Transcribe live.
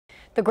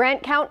The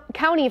Grant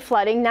County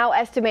flooding, now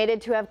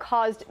estimated to have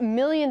caused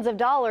millions of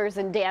dollars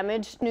in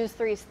damage. News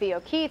 3's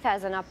Theo Keith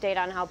has an update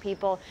on how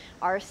people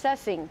are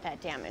assessing that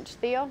damage.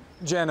 Theo?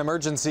 Jen,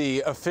 emergency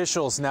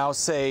officials now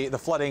say the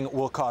flooding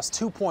will cost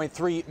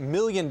 $2.3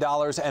 million,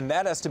 and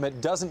that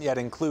estimate doesn't yet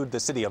include the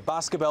city of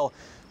Boscobel,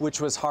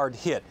 which was hard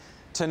hit.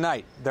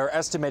 Tonight, they're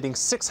estimating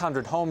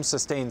 600 homes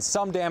sustained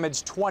some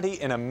damage, 20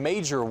 in a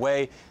major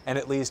way, and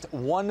at least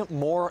one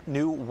more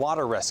new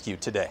water rescue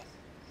today.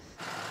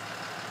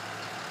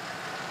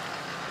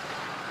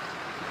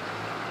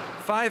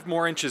 5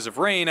 more inches of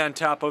rain on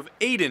top of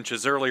 8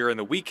 inches earlier in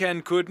the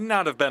weekend could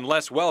not have been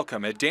less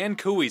welcome at Dan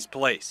Cooey's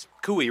place.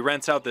 Cooey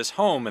rents out this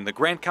home in the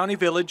Grant County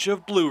village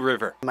of Blue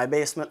River. My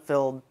basement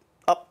filled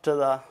up to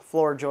the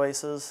floor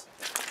joists.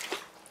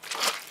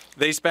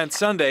 They spent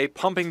Sunday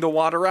pumping the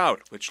water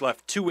out, which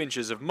left 2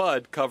 inches of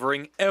mud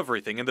covering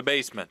everything in the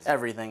basement.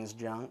 Everything's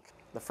junk.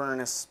 The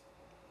furnace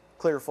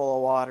clear full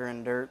of water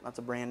and dirt. That's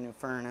a brand new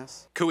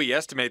furnace. Cooey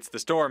estimates the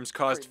storms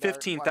caused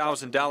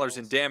 $15,000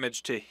 in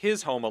damage to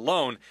his home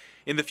alone.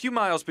 In the few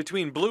miles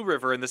between Blue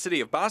River and the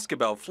city of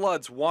Boscobel,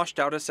 floods washed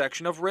out a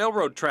section of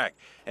railroad track.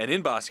 And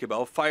in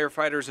Boscobel,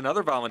 firefighters and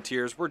other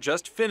volunteers were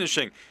just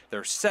finishing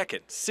their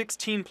second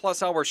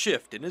 16-plus hour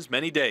shift in as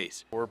many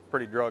days. We're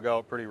pretty drug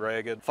out, pretty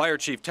ragged. Fire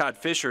Chief Todd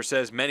Fisher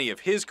says many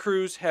of his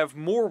crews have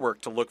more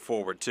work to look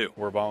forward to.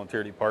 We're a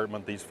volunteer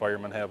department. These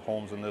firemen have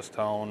homes in this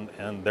town,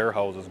 and their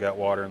houses got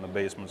water in the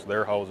basements.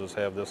 Their houses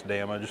have this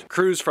damage.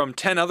 Crews from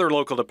 10 other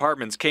local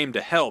departments came to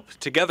help.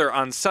 Together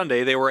on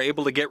Sunday, they were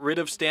able to get rid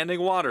of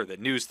standing water that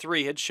News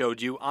 3 had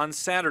showed you on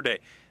Saturday.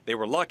 They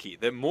were lucky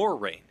that more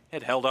rain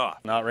had held off.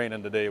 Not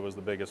raining today was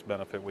the biggest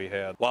benefit we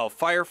had. While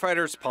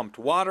firefighters pumped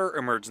water,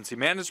 emergency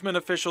management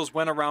officials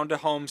went around to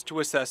homes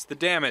to assess the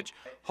damage.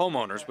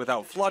 Homeowners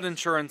without flood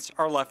insurance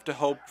are left to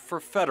hope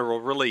for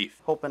federal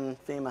relief. Hoping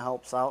FEMA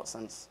helps out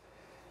since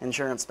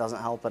insurance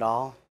doesn't help at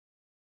all.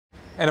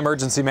 And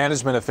emergency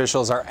management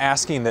officials are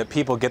asking that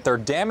people get their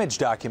damage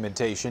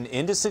documentation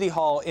into City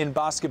Hall in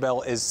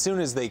Boscobel as soon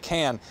as they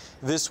can.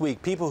 This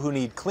week, people who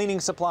need cleaning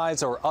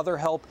supplies or other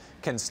help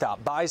can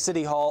stop by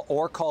City Hall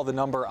or call the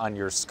number on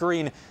your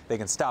screen. They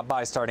can stop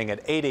by starting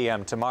at 8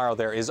 a.m. tomorrow.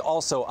 There is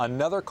also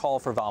another call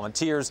for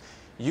volunteers.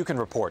 You can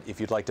report if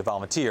you'd like to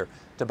volunteer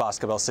to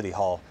Boscobel City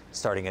Hall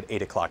starting at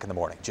 8 o'clock in the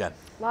morning. Jen.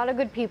 A lot of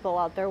good people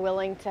out there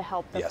willing to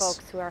help the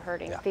folks who are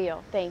hurting. Yeah.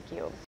 Theo, thank you.